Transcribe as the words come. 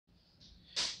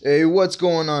Hey, what's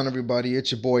going on, everybody?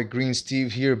 It's your boy Green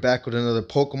Steve here, back with another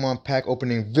Pokemon pack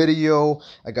opening video.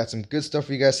 I got some good stuff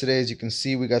for you guys today. As you can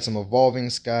see, we got some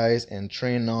Evolving Skies and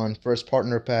Train On first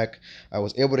partner pack. I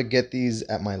was able to get these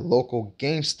at my local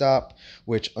GameStop,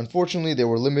 which unfortunately they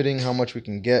were limiting how much we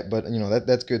can get, but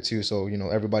that's good too. So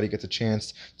everybody gets a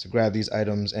chance to grab these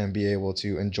items and be able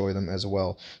to enjoy them as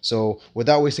well. So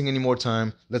without wasting any more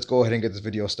time, let's go ahead and get this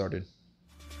video started.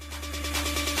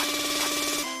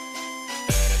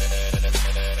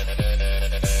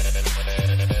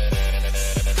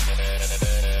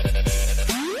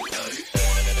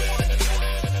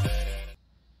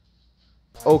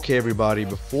 Okay everybody,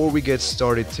 before we get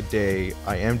started today,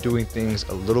 I am doing things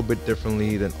a little bit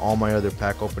differently than all my other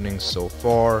pack openings so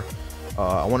far.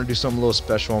 I want to do something a little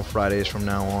special on Fridays from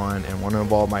now on and want to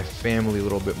involve my family a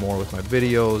little bit more with my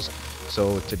videos.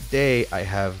 So today I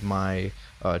have my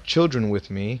children with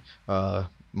me.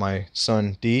 My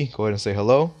son D, go ahead and say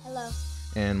hello. Hello.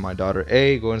 And my daughter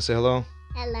A, go ahead and say hello.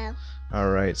 Hello.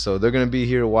 Alright, so they're going to be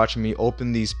here watching me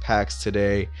open these packs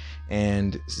today,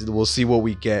 and we'll see what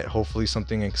we get. Hopefully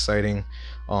something exciting.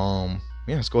 Yeah,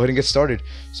 let's go ahead and get started.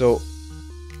 So,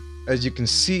 as you can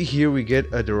see here, we get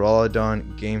a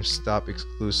Duraludon GameStop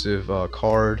exclusive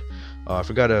card. I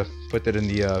forgot to put that in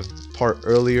the part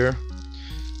earlier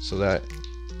so that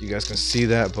you guys can see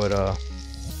that, but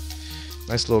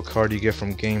nice little card you get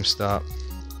from GameStop.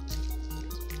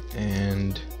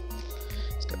 And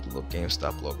got the little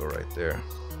GameStop logo right there.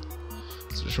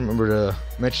 So just remember to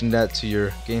mention that to your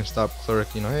GameStop clerk.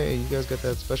 Hey, you guys got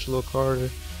that special little card,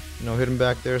 hidden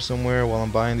back there somewhere while I'm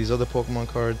buying these other Pokemon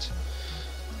cards.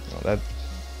 That's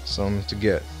something to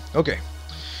get. Okay,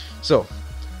 so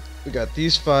we got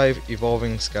these 5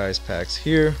 Evolving Skies packs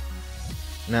here.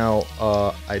 Now,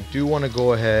 I do want to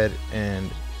go ahead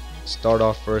and start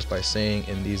off first by saying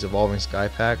in these Evolving Sky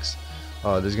packs,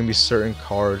 there's going to be certain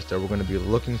cards that we're going to be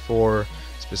looking for.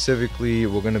 Specifically,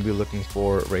 we're going to be looking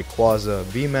for Rayquaza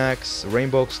VMAX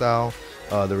Rainbow Style,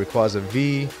 the Rayquaza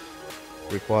V,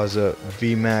 Rayquaza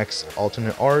VMAX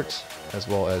Alternate Art, as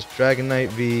well as Dragonite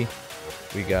V.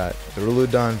 We got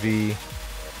Duraludon V,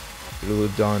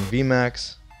 Duraludon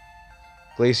VMAX,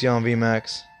 Glaceon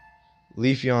VMAX,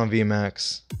 Leafeon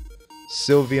VMAX,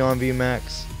 Sylveon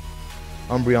VMAX,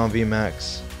 Umbreon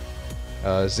VMAX,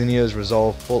 Zinnia's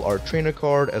Resolve Full Art Trainer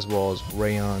card, as well as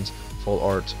Rayon's Full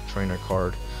Art Trainer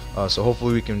card. So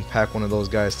hopefully we can pack one of those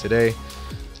guys today.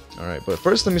 Alright, but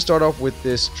first let me start off with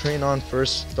this Train On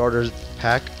First Starters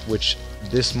pack, which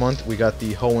this month we got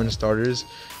the Hoenn starters,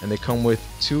 and they come with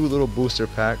 2 little booster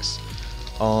packs.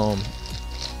 The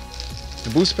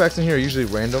booster packs in here are usually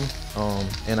random,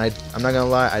 and I'm not gonna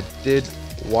lie, I did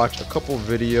watch a couple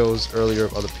videos earlier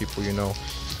of other people.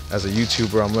 As a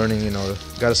YouTuber, I'm learning,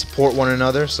 gotta support one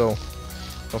another, so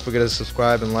don't forget to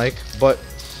subscribe and like. But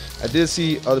I did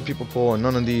see other people pull, and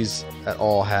none of these at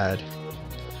all had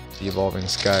the Evolving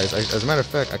Skies. As a matter of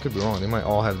fact, I could be wrong. They might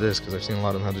all have this, because I've seen a lot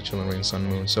of them have the Chilling Rain Sun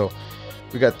Moon. So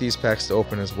we got these packs to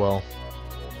open as well.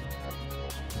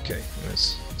 Okay,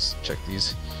 let's check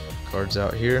these cards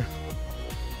out here.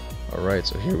 Alright,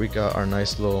 so here we got our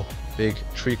nice little big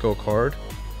Trico card,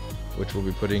 which we'll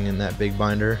be putting in that big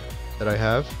binder that I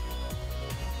have.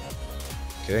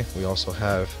 Okay, we also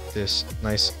have this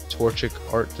nice Torchic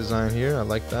art design here. I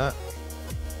like that.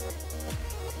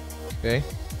 Okay,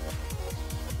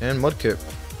 and Mudkip,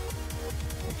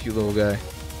 cute little guy.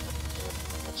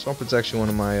 Swampet's actually one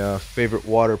of my favorite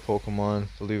water Pokemon,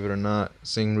 believe it or not.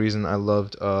 Same reason I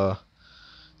loved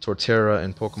Torterra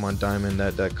and Pokemon Diamond.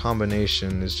 That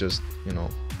combination is just,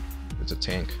 it's a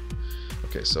tank.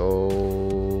 Okay,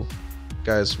 so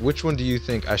guys, which one do you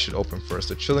think I should open first,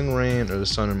 the Chilling Rain or the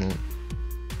Sun and Moon?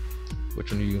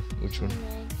 Which one?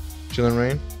 Chilling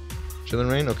Rain? Chilling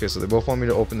Rain? Okay, so they both want me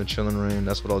to open the Chilling Rain.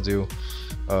 That's what I'll do.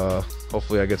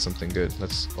 Hopefully I get something good.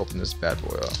 Let's open this bad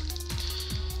boy up.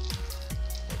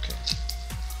 Okay.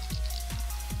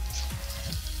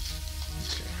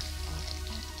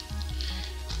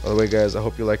 By the way, guys, I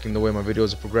hope you're liking the way my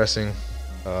videos are progressing.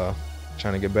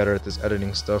 Trying to get better at this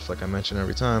editing stuff, like I mention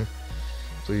every time.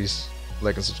 Please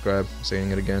like and subscribe. I'm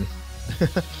saying it again.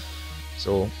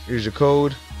 So here's your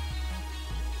code,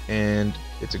 and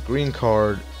it's a green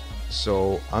card,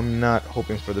 so I'm not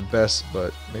hoping for the best,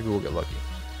 but maybe we'll get lucky.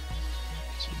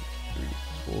 2,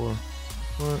 3, 4,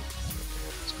 5.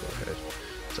 Let's go ahead,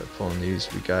 start pulling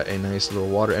these. We got a nice little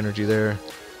water energy there.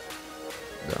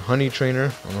 The Honey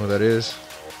Trainer, I don't know who that is.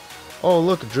 Oh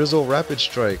look, Drizzle Rapid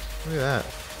Strike. Look at that,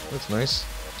 that's nice.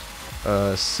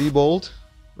 Seabold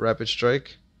Rapid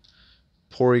Strike.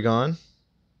 Porygon.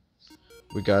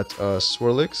 We got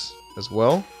Swirlix as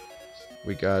well.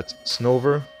 We got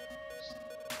Snover,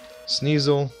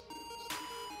 Sneasel,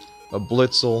 a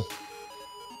Blitzel,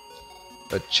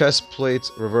 a Chest Plate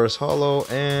Reverse Hollow,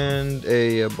 and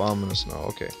a Abominous Snow.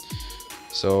 Okay,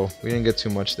 so we didn't get too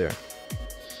much there.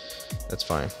 That's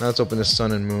fine. Now let's open the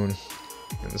Sun and Moon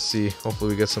and let's see.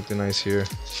 Hopefully we get something nice here.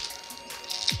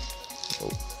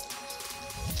 Oh.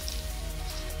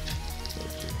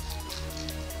 Okay.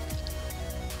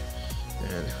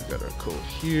 And we got our code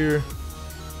here.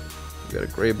 We got a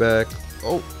gray back.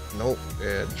 Oh, nope.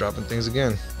 Yeah, dropping things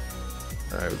again.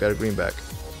 Alright, we got a green back.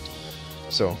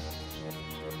 So,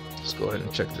 let's go ahead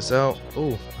and check this out.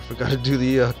 Oh, I forgot to do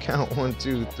the count. 1,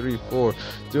 2, 3, 4.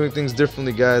 Doing things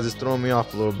differently, guys. It's throwing me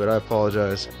off a little bit. I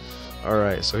apologize.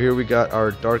 Alright, so here we got our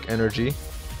Dark Energy.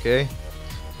 Okay.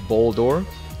 Boldor.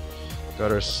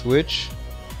 Got our Switch.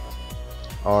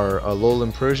 Our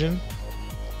Alolan Persian.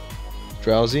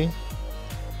 Drowsy.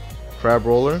 Crab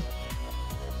Roller.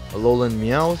 Alolan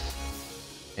Meowth.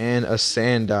 And a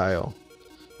Sandile.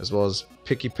 As well as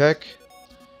Picky Peck.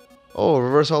 Oh,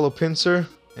 Reverse Hollow Pinsir.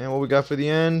 And what we got for the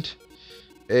end?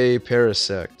 A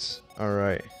Parasect.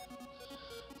 Alright.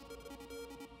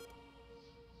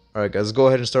 Alright guys, let's go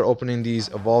ahead and start opening these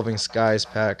Evolving Skies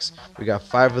packs. We got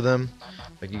 5 of them.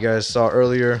 Like you guys saw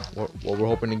earlier, what we're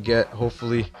hoping to get,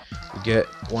 hopefully we get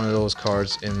one of those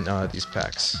cards in these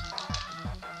packs.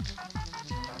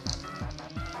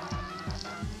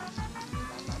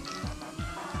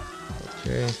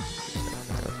 Okay,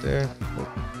 out there.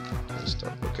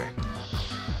 Okay.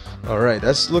 Alright,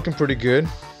 that's looking pretty good.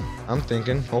 I'm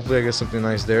thinking. Hopefully I get something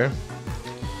nice there.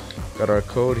 Got our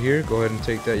code here. Go ahead and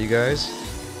take that, you guys.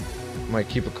 Might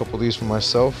keep a couple of these for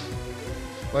myself.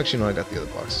 Well, actually, no, I got the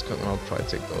other boxes coming. I'll probably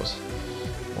take those.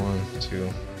 1, 2,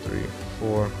 3,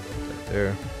 4. Right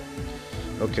there.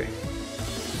 Okay.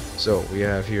 So, we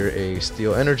have here a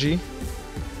Steel Energy.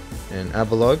 An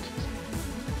Avalugg.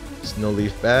 Snow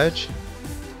Leaf Badge.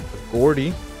 A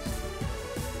Gordy.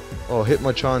 Oh,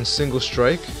 Hitmonchan Single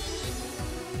Strike.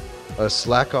 A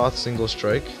Slackoth Single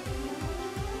Strike.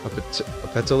 A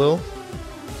Petilil.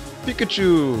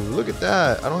 Pikachu! Look at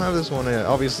that! I don't have this one yet.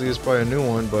 Obviously, it's probably a new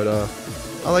one, but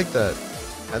I like that.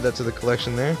 Add that to the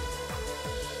collection there.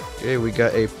 Okay, we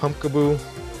got a Pumpkaboo.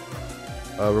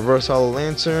 A Reverse Hollow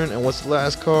Lantern. And what's the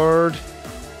last card?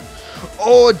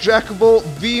 Oh, a Dracobolt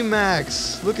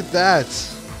VMAX! Look at that!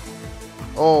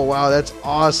 Oh, wow, that's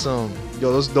awesome.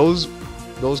 Yo,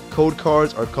 those code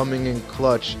cards are coming in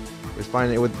clutch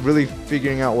with really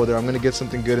figuring out whether I'm gonna get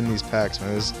something good in these packs,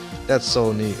 man. That's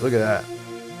so neat. Look at that.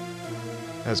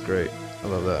 That's great. I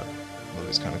love that. I love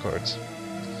these kind of cards.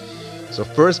 So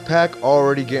first pack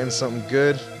already getting something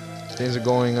good. Things are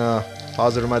going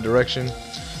positive in my direction.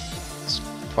 It's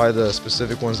probably the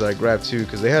specific ones that I grabbed too,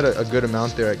 because they had a good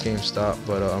amount there at GameStop,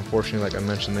 but unfortunately, like I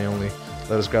mentioned, they only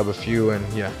let us grab a few, and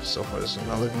yeah, so far this is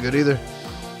not looking good either.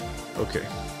 Okay.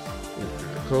 Ooh,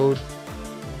 the code.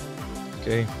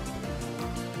 Okay.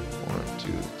 1,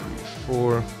 2, 3,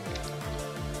 4.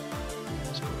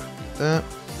 Let's go ahead and get that.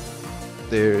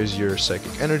 There's your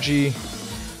Psychic Energy.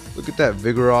 Look at that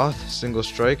Vigoroth Single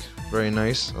Strike. Very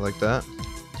nice. I like that.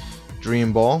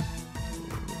 Dream Ball. Move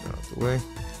that out the way.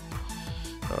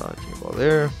 Dream Ball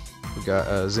there. We got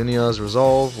Zinnia's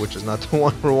Resolve, which is not the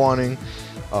one we're wanting.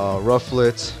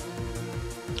 Rufflet.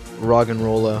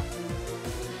 Roggenrola.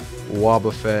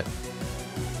 Wobbuffet.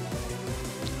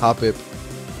 Hoppip.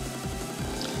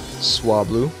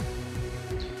 Swablu.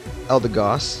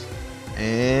 Eldegoss.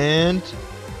 And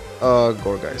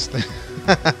Gourgeist.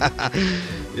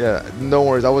 Yeah, no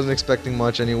worries. I wasn't expecting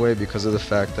much anyway because of the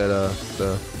fact that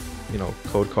the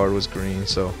code card was green,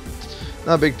 so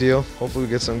not a big deal. Hopefully we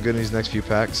get something good in these next few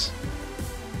packs.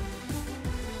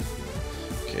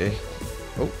 Okay.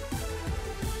 Oh.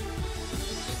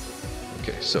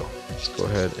 Okay, so let's go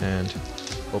ahead and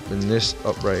open this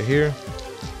up right here.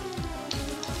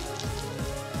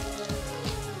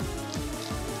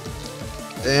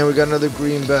 And we got another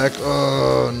green back.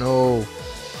 Oh no.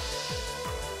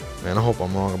 Man, I hope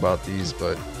I'm wrong about these,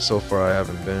 but so far I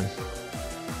haven't been.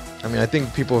 I mean, I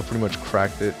think people have pretty much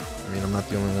cracked it. I mean, I'm not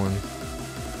the only one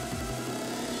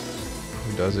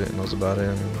who does it and knows about it.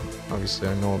 I mean, obviously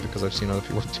I know it because I've seen other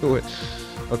people do it.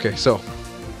 Okay, so.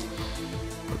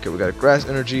 Okay, we got a Grass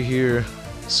Energy here.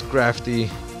 Scrafty.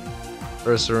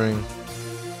 Ursaring.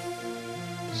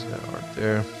 See that art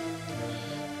there.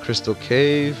 Crystal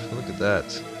Cave. Look at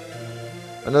that.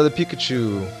 Another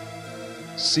Pikachu.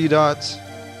 Seedot.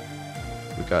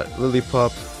 We got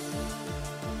Lillipup.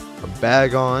 A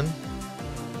Bagon.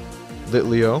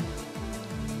 Litleo.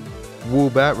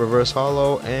 Woobat Reverse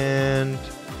Hollow. And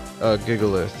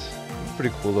Gigalith.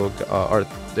 Pretty cool little art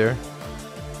there.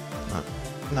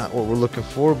 Not what we're looking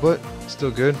for, but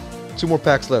still good. 2 more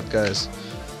packs left, guys.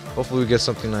 Hopefully we get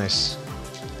something nice.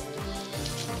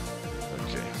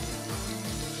 Okay.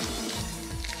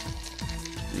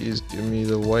 Please give me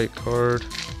the white card.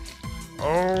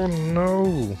 Oh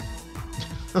no!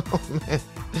 Oh man!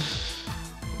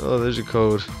 Oh, there's your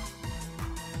code.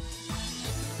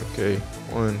 Okay,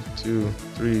 1, 2,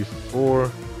 3,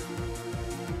 4.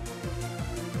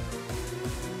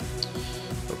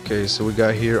 Okay, so we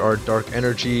got here our Dark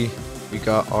Energy, we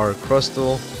got our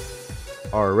Crustal,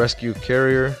 our Rescue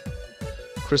Carrier,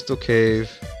 Crystal Cave,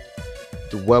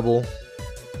 Dwebble,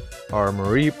 our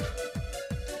Mareep,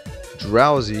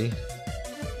 Drowsy,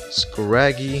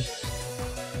 Scraggy,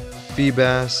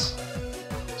 Feebas,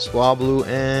 Swablu,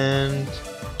 and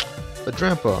a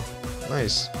Drampa.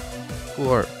 Nice. Cool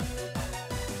art.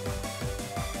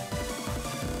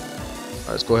 Alright,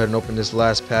 let's go ahead and open this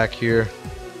last pack here.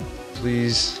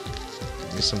 Please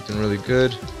give me something really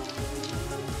good.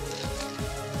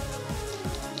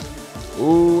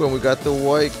 Ooh, and we got the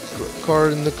white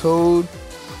card in the code.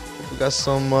 We got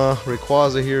some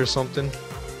Rayquaza here or something.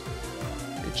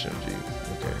 HMG.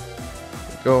 Okay. Here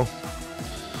we go. 1,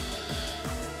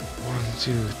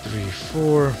 2, 3,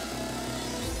 4. In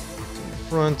the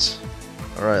front.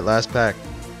 Alright, last pack.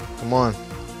 Come on.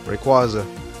 Rayquaza.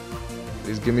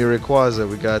 Please give me a Rayquaza.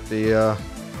 We got the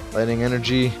Lightning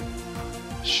Energy,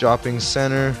 Shopping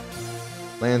Center,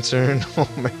 Lantern. Oh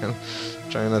man. I'm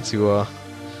trying not to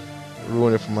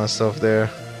ruin it for myself there.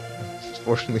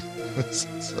 Fortunately, it's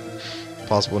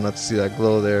possible not to see that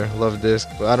glow there. Love Disc,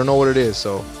 but I don't know what it is,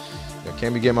 so I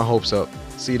can't be getting my hopes up.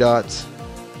 C-Dots,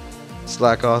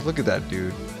 Slack Off. Look at that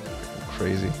dude.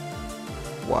 Crazy.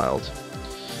 Wild.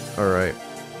 Alright.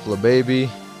 Flababy.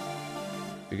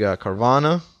 We got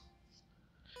Carvana.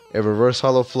 A Reverse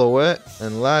Hollow Floette.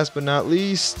 And last but not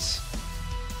least,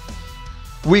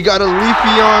 we got a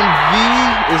Leafeon V.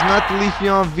 It's not the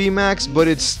Leafeon V Max, but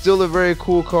it's still a very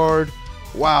cool card.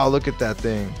 Wow, look at that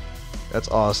thing. That's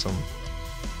awesome.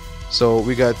 So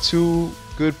we got 2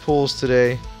 good pulls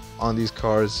today on these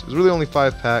cards. It was really only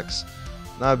 5 packs.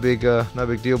 Not a big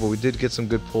deal, but we did get some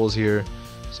good pulls here.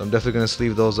 So I'm definitely gonna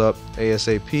sleeve those up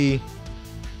ASAP.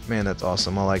 Man, that's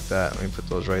awesome. I like that. Let me put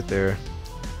those right there.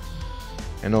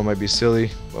 I know it might be silly,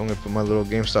 but I'm gonna put my little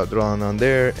GameStop drawing on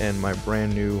there and my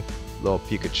brand new little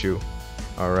Pikachu.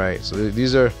 Alright, so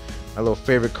these are my little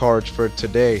favorite cards for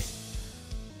today.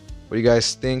 What do you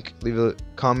guys think? Leave a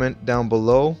comment down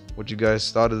below what you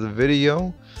guys thought of the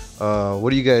video. What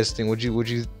do you guys think? What'd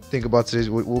you think about today's?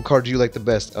 What card do you like the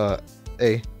best? A.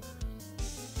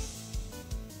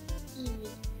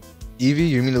 Eevee?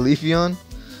 You mean the Leafeon?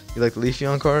 You like the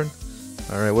Leafeon card?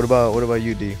 Alright, what about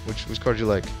you, D? Which card you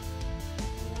like?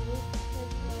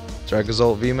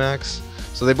 Dragazult VMAX.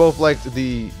 So they both liked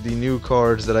the new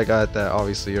cards that I got that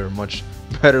obviously are much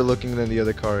better looking than the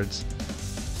other cards.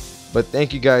 But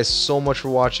thank you guys so much for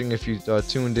watching. If you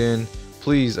tuned in,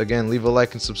 please again leave a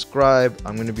like and subscribe.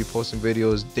 I'm going to be posting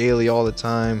videos daily all the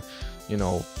time, you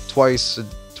know, twice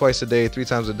a day, 3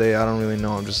 times a day. I don't really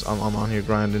know. I'm on here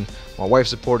grinding. My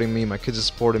wife's supporting me, my kids are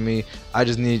supporting me. I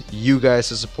just need you guys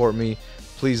to support me.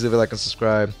 Please leave a like and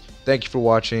subscribe. Thank you for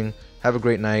watching. Have a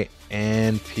great night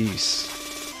and peace.